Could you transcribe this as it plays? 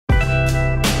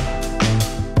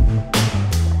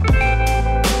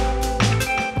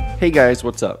Hey guys,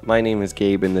 what's up? My name is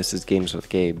Gabe and this is Games with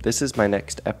Gabe. This is my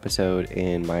next episode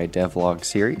in my devlog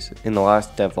series. In the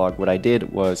last devlog, what I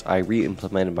did was I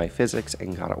re-implemented my physics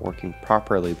and got it working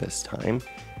properly this time.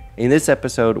 In this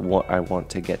episode, what I want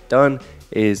to get done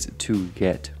is to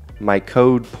get my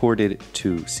code ported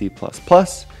to C++,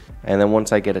 and then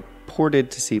once I get it ported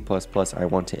to C++, I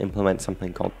want to implement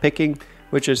something called picking,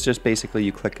 which is just basically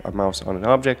you click a mouse on an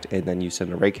object and then you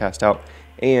send a raycast out.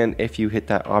 And if you hit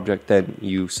that object, then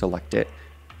you select it.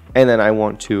 And then I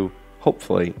want to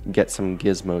hopefully get some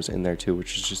gizmos in there too,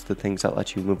 which is just the things that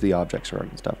let you move the objects around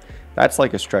and stuff. That's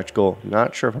like a stretch goal.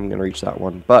 Not sure if I'm going to reach that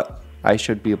one, but I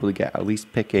should be able to get at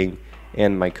least picking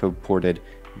and my code ported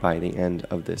by the end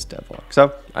of this devlog.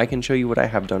 So I can show you what I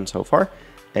have done so far,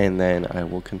 and then I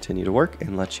will continue to work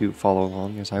and let you follow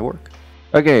along as I work.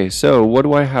 Okay, so what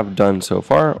do I have done so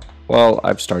far? Well,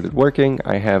 I've started working.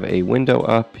 I have a window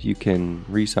up. You can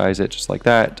resize it just like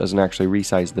that. It doesn't actually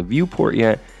resize the viewport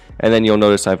yet. And then you'll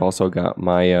notice I've also got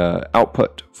my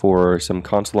output for some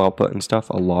console output and stuff.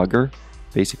 A logger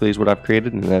basically is what I've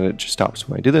created, and then it just stops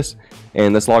when I do this.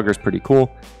 And this logger is pretty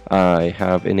cool. I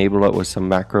have enabled it with some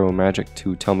macro magic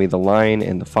to tell me the line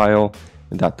and the file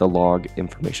that the log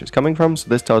information is coming from. So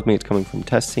this tells me it's coming from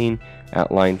test scene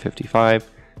at line 55.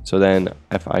 So then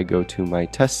if I go to my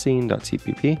test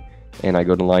scene.cpp and I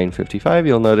go to line 55,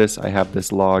 you'll notice I have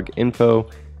this log info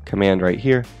command right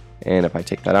here. And if I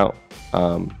take that out,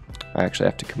 I actually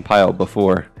have to compile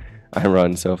before I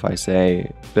run. So if I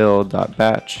say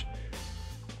build.batch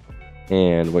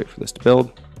and wait for this to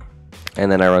build,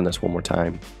 and then I run this one more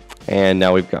time, and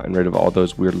now we've gotten rid of all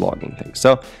those weird logging things.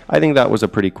 So I think that was a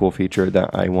pretty cool feature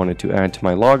that I wanted to add to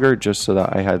my logger, just so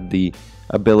that I had the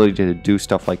ability to do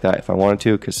stuff like that if I wanted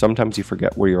to, because sometimes you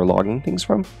forget where you're logging things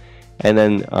from. And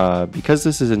then because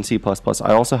this is in C++,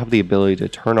 I also have the ability to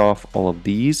turn off all of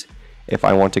these if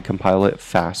I want to compile it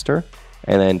faster,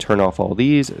 and then turn off all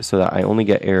these so that I only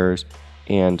get errors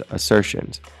and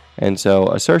assertions. And so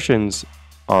assertions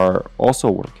are also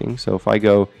working. So if I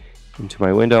go into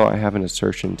my window, I have an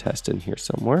assertion test in here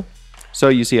somewhere. So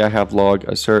you see I have log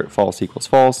assert false equals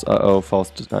false.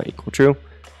 False does not equal true.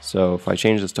 So if I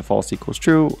change this to false equals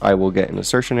true, I will get an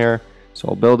assertion error. So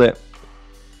I'll build it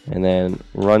and then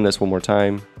run this one more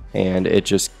time, and it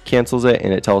just cancels it,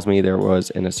 and it tells me there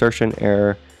was an assertion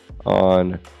error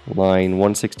on line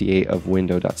 168 of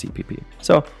window.cpp.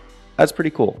 So that's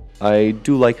pretty cool. I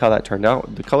do like how that turned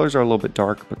out. The colors are a little bit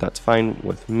dark, but that's fine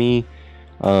with me.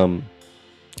 And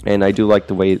I do like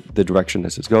the way the direction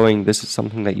this is going. This is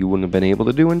something that you wouldn't have been able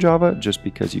to do in Java just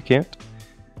because you can't.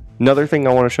 Another thing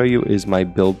I want to show you is my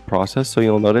build process. So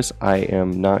you'll notice I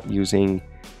am not using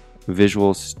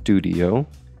Visual Studio.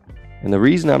 And the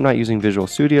reason I'm not using Visual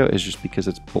Studio is just because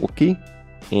it's bulky,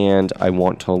 and I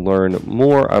want to learn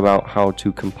more about how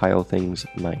to compile things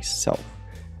myself.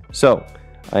 So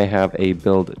I have a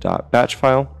build.batch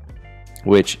file,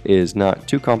 which is not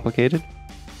too complicated.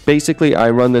 Basically, I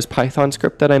run this Python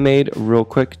script that I made real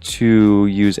quick to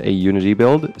use a Unity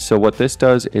build. So what this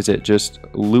does is it just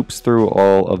loops through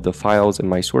all of the files in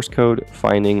my source code,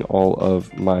 finding all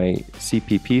of my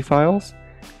CPP files.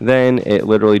 Then it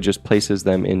literally just places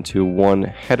them into one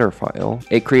header file.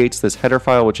 It creates this header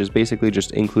file, which is basically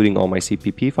just including all my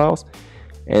CPP files.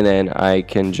 And then I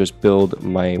can just build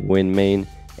my win main,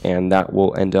 and that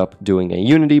will end up doing a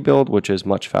Unity build, which is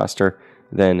much faster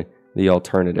than the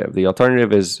alternative. The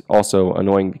alternative is also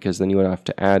annoying because then you would have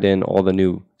to add in all the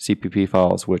new CPP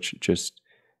files, which just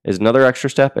is another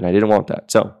extra step, and I didn't want that.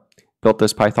 So built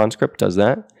this Python script, does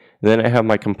that. And then I have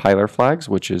my compiler flags,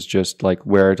 which is just like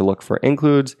where to look for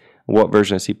includes, what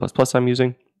version of C++ I'm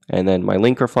using, and then my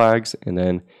linker flags, and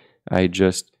then I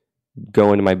just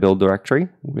go into my build directory,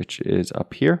 which is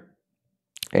up here,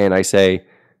 and I say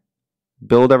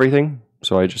build everything.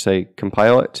 So I just say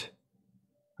compile it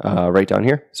right down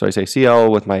here. So I say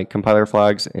CL with my compiler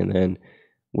flags and then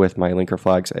with my linker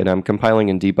flags, and I'm compiling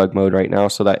in debug mode right now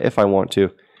so that if I want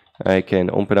to, I can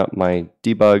open up my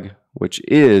debug, which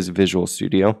is Visual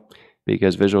Studio,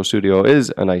 because Visual Studio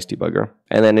is a nice debugger.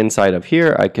 And then inside of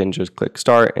here, I can just click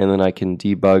start, and then I can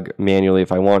debug manually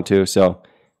if I want to. So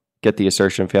get the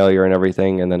assertion failure and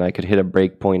everything, and then I could hit a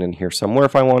breakpoint in here somewhere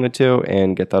if I wanted to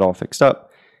and get that all fixed up.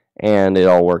 And it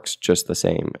all works just the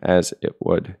same as it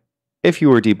would if you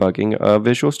were debugging a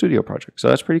Visual Studio project. So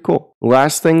that's pretty cool.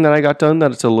 Last thing that I got done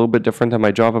that it's a little bit different than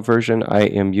my Java version, I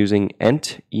am using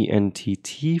Ent,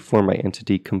 E-N-T-T, for my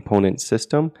entity component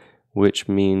system, which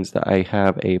means that I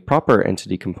have a proper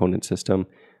entity component system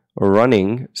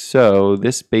running. So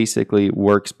this basically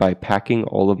works by packing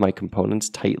all of my components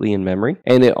tightly in memory.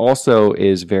 And it also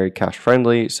is very cache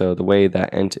friendly. So the way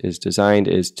that Ent is designed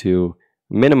is to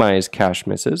minimize cache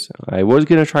misses. I was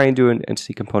going to try and do an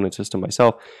entity component system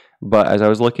myself, but as I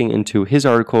was looking into his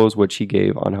articles, which he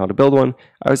gave on how to build one,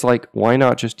 I was like, why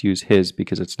not just use his,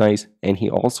 because it's nice, and he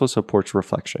also supports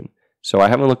reflection. So I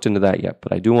haven't looked into that yet,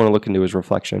 but I do want to look into his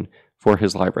reflection for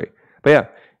his library. But yeah,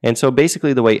 and so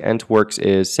basically the way Ent works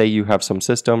is, say you have some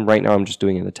system, right now I'm just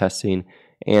doing it in the test scene,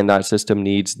 and that system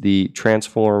needs the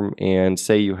transform, and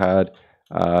say you had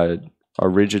a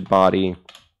rigid body,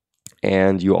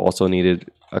 and you also needed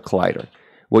a collider.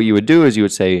 What you would do is you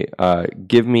would say,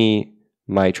 give me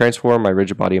my transform, my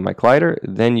rigid body, and my collider.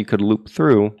 Then you could loop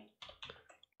through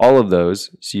all of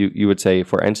those. So you would say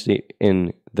for entity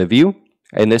in the view,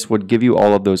 and this would give you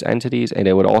all of those entities. And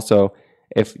it would also,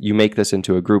 if you make this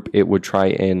into a group, it would try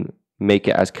and make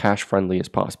it as cache friendly as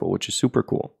possible, which is super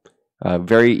cool.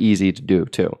 Very easy to do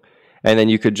too. And then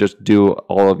you could just do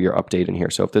all of your update in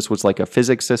here. So if this was like a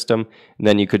physics system,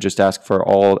 then you could just ask for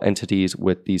all entities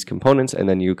with these components, and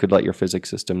then you could let your physics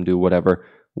system do whatever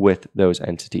with those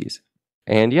entities.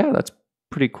 And yeah, that's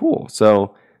pretty cool.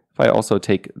 So if I also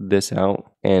take this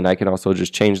out, and I can also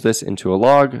just change this into a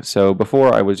log. So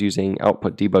before I was using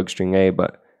output debug string A,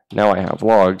 but now I have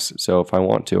logs. So if I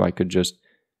want to, I could just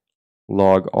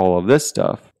log all of this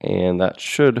stuff, and that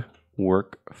should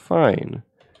work fine.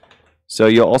 So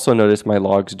you'll also notice my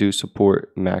logs do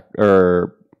support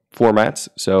formats.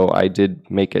 So I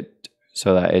did make it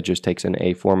so that it just takes in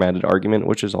a formatted argument,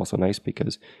 which is also nice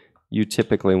because you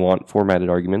typically want formatted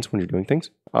arguments when you're doing things.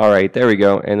 All right, there we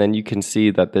go. And then you can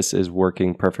see that this is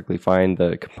working perfectly fine,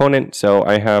 the component. So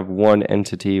I have one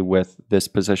entity with this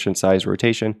position, size,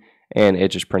 rotation, and it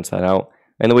just prints that out.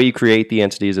 And the way you create the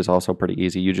entities is also pretty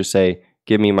easy. You just say,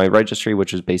 give me my registry,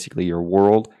 which is basically your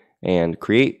world, and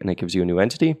create, and it gives you a new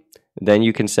entity. Then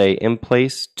you can say in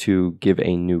place to give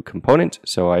a new component.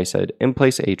 So I said in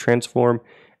place a transform,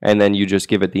 and then you just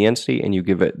give it the entity and you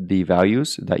give it the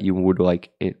values that you would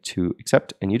like it to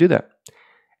accept, and you do that.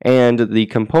 And the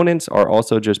components are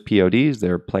also just PODs.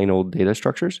 They're plain old data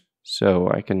structures. So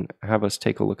I can have us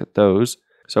take a look at those.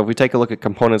 So if we take a look at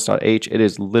components.h, it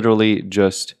is literally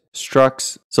just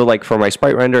structs. So like for my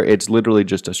sprite render, it's literally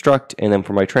just a struct. And then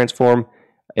for my transform,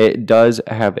 it does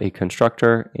have a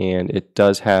constructor and it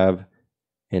does have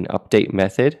an update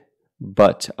method.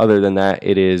 But other than that,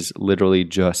 it is literally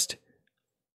just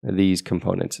these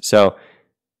components. So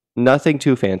nothing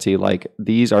too fancy. Like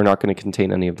these are not going to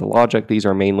contain any of the logic. These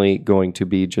are mainly going to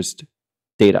be just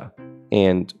data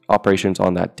and operations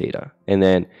on that data. And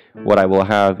then what I will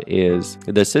have is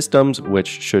the systems, which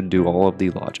should do all of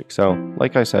the logic. So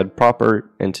like I said, proper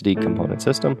entity component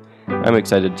system. I'm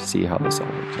excited to see how this all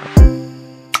works out.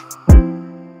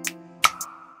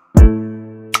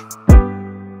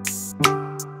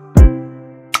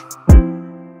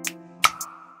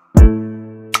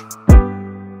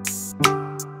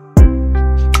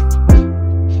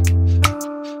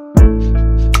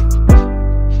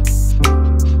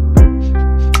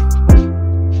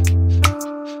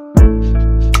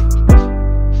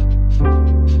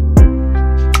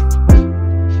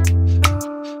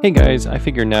 Hey guys, I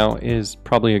figure now is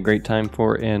probably a great time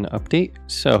for an update.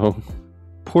 So,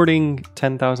 porting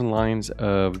 10,000 lines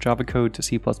of Java code to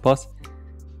C++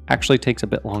 actually takes a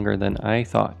bit longer than I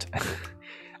thought.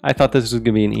 I thought this was going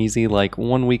to be an easy, like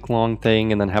 1 week long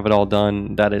thing and then have it all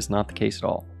done. That is not the case at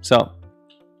all. So,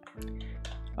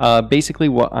 basically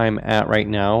what I'm at right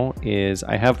now is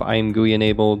I have IamGUI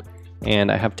enabled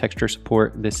and I have texture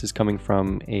support. This is coming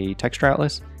from a texture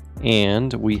atlas.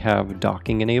 And we have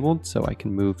docking enabled, so I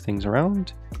can move things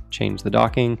around, change the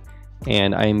docking,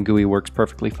 and IamGUI works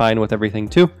perfectly fine with everything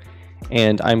too.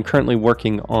 And I'm currently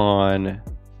working on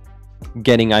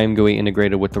getting IamGUI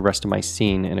integrated with the rest of my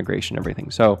scene integration, everything.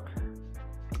 So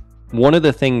one of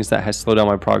the things that has slowed down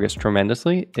my progress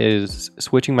tremendously is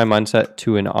switching my mindset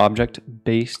to an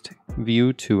object-based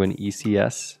view to an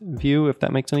ECS view, if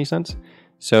that makes any sense.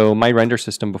 So my render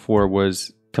system before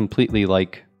was completely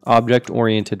like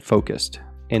object-oriented focused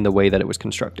in the way that it was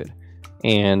constructed.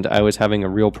 And I was having a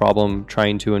real problem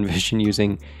trying to envision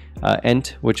using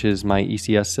Ent, which is my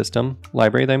ECS system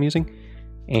library that I'm using,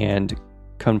 and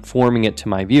conforming it to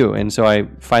my view. And so I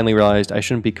finally realized I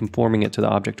shouldn't be conforming it to the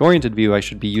object-oriented view. I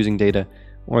should be using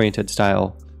data-oriented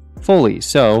style fully.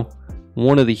 So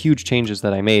one of the huge changes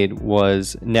that I made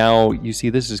was now you see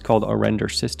this is called a render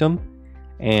system.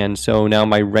 And so now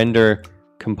my render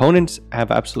components have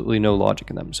absolutely no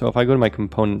logic in them. So if I go to my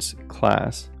components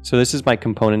class, so this is my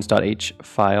components.h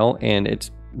file, and it's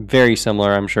very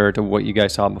similar, I'm sure, to what you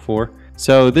guys saw before.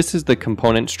 So this is the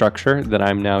component structure that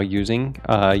I'm now using.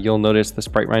 You'll notice the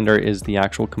sprite render is the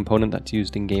actual component that's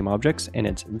used in game objects, and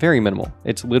it's very minimal.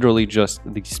 It's literally just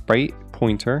the sprite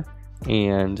pointer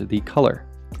and the color.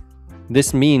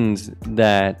 This means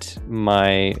that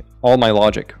all my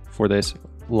logic for this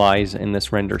lies in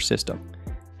this render system.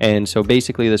 And so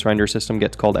basically this render system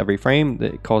gets called every frame.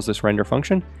 It calls this render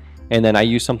function. And then I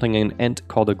use something in ent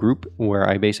called a group, where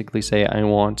I basically say I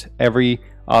want every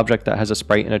object that has a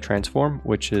sprite and a transform,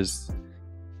 which is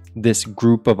this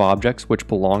group of objects which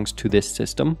belongs to this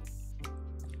system.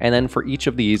 And then for each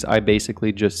of these, I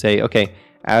basically just say, okay,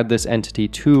 add this entity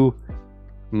to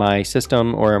my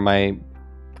system or my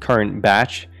current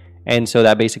batch. And so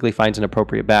that basically finds an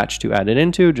appropriate batch to add it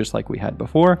into, just like we had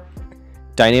before.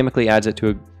 Dynamically adds it to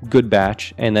a good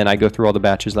batch, and then I go through all the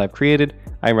batches that I've created,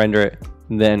 I render it,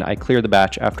 then I clear the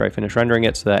batch after I finish rendering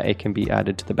it so that it can be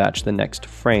added to the batch the next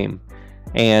frame.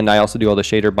 And I also do all the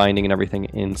shader binding and everything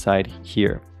inside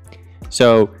here.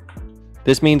 So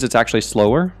this means it's actually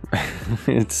slower.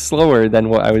 It's slower than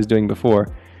what I was doing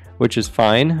before, which is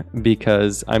fine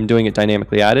because I'm doing it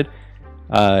dynamically added.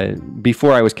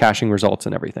 Before I was caching results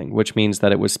and everything, which means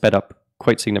that it was sped up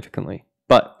quite significantly.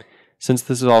 But since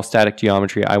this is all static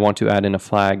geometry, I want to add in a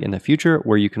flag in the future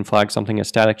where you can flag something as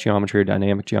static geometry or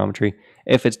dynamic geometry.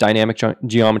 If it's dynamic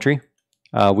geometry,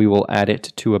 we will add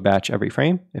it to a batch every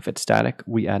frame. If it's static,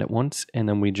 we add it once, and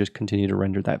then we just continue to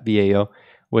render that VAO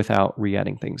without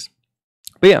re-adding things.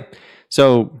 But yeah,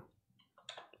 so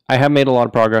I have made a lot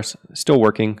of progress, still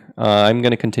working. I'm going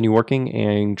to continue working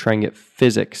and try and get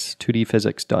physics, 2D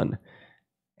physics done.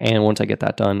 And once I get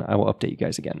that done, I will update you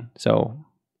guys again. So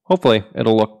hopefully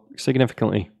it'll look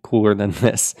significantly cooler than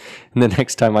this the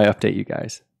next time I update you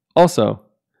guys. Also,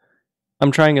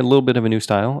 I'm trying a little bit of a new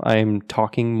style. I'm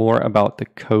talking more about the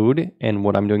code and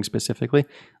what I'm doing specifically.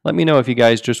 Let me know if you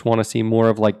guys just want to see more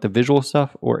of like the visual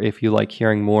stuff, or if you like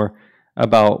hearing more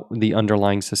about the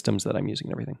underlying systems that I'm using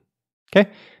and everything. Okay,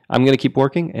 I'm going to keep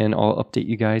working and I'll update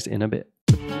you guys in a bit.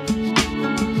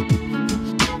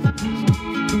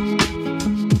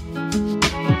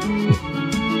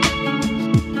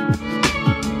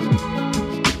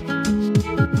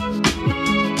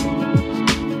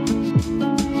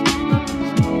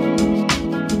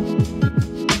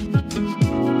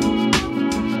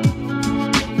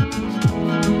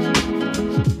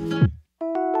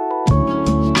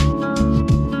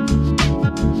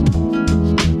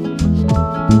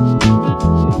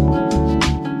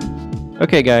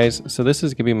 Okay guys, so this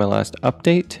is going to be my last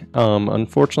update.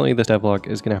 Unfortunately, this devlog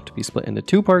is going to have to be split into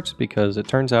two parts because it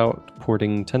turns out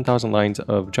porting 10,000 lines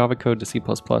of Java code to C++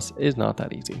 is not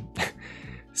that easy.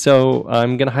 So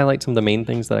I'm going to highlight some of the main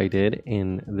things that I did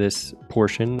in this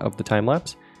portion of the time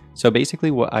lapse. So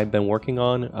basically what I've been working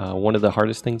on, one of the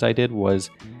hardest things I did was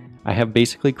I have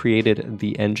basically created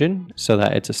the engine so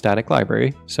that it's a static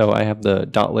library. So I have the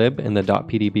 .lib and the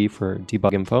 .pdb for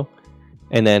debug info.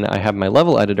 And then I have my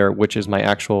level editor, which is my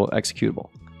actual executable.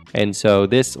 And so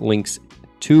this links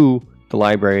to the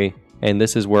library, and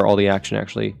this is where all the action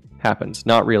actually happens.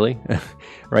 Not really.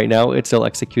 Right now, it's still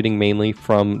executing mainly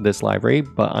from this library,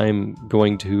 but I'm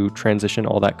going to transition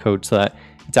all that code so that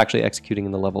it's actually executing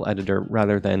in the level editor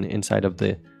rather than inside of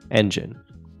the engine.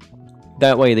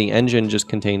 That way, the engine just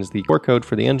contains the core code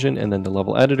for the engine, and then the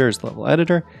level editor is the level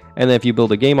editor. And then if you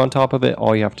build a game on top of it,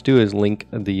 all you have to do is link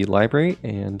the library,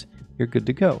 and you're good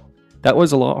to go. That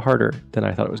was a lot harder than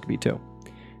I thought it was going to be too.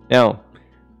 Now,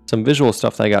 some visual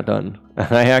stuff that I got done.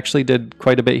 I actually did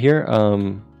quite a bit here.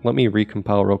 Let me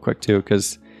recompile real quick too,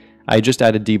 because I just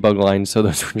added debug lines, so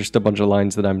those are just a bunch of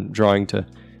lines that I'm drawing to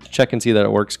check and see that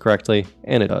it works correctly,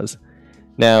 and it does.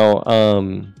 Now,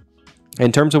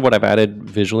 in terms of what I've added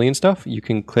visually and stuff, you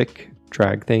can click,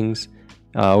 drag things.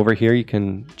 Over here, you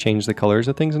can change the colors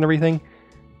of things and everything.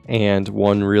 And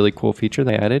one really cool feature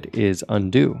they added is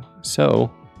undo.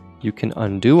 So you can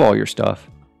undo all your stuff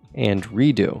and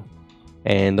redo.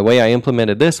 And the way I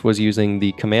implemented this was using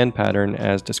the command pattern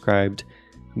as described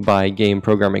by game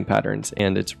programming patterns.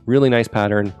 And it's a really nice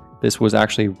pattern. This was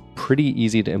actually pretty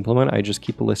easy to implement. I just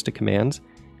keep a list of commands,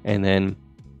 and then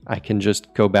I can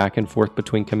just go back and forth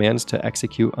between commands to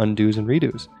execute undos and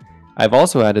redos. I've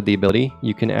also added the ability,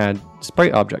 you can add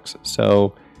sprite objects.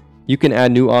 So you can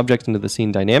add new objects into the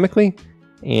scene dynamically,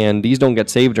 and these don't get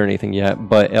saved or anything yet,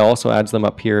 but it also adds them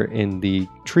up here in the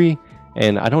tree.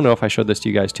 And I don't know if I showed this to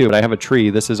you guys too, but I have a tree.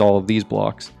 This is all of these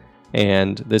blocks,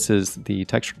 and this is the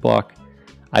texture block.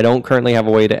 I don't currently have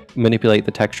a way to manipulate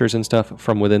the textures and stuff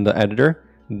from within the editor.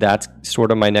 That's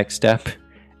sort of my next step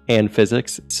and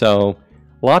physics. So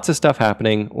lots of stuff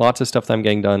happening, lots of stuff that I'm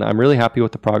getting done. I'm really happy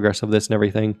with the progress of this and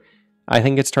everything. I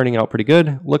think it's turning out pretty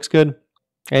good, looks good.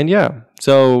 And yeah,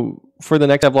 so for the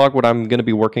next vlog, what I'm going to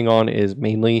be working on is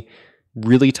mainly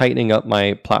really tightening up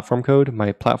my platform code.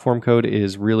 My platform code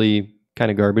is really kind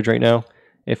of garbage right now.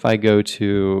 If I go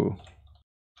to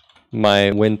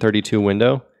my Win32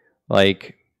 window.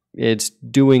 Like, it's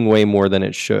doing way more than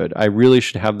it should. I really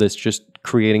should have this just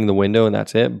creating the window and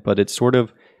that's it, but it's sort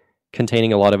of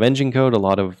containing a lot of engine code, a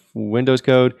lot of Windows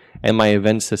code, and my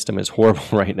event system is horrible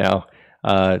right now.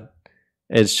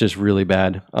 It's just really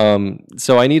bad.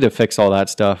 So I need to fix all that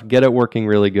stuff, get it working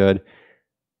really good,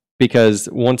 because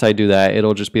once I do that,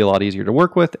 it'll just be a lot easier to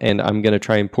work with, and I'm going to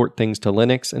try and port things to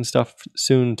Linux and stuff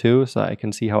soon too, so I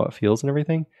can see how it feels and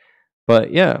everything.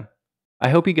 But yeah, I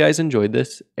hope you guys enjoyed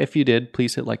this. If you did,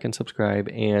 please hit like and subscribe,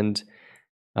 and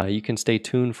you can stay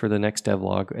tuned for the next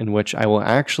devlog, in which I will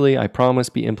actually, I promise,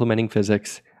 be implementing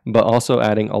physics, but also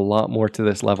adding a lot more to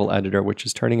this level editor, which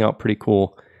is turning out pretty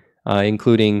cool,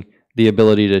 including the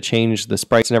ability to change the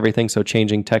sprites and everything, so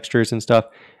changing textures and stuff.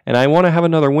 And I want to have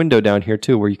another window down here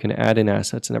too, where you can add in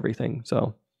assets and everything.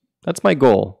 So that's my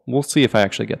goal. We'll see if I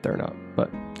actually get there or not,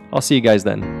 but I'll see you guys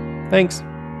then. Thanks.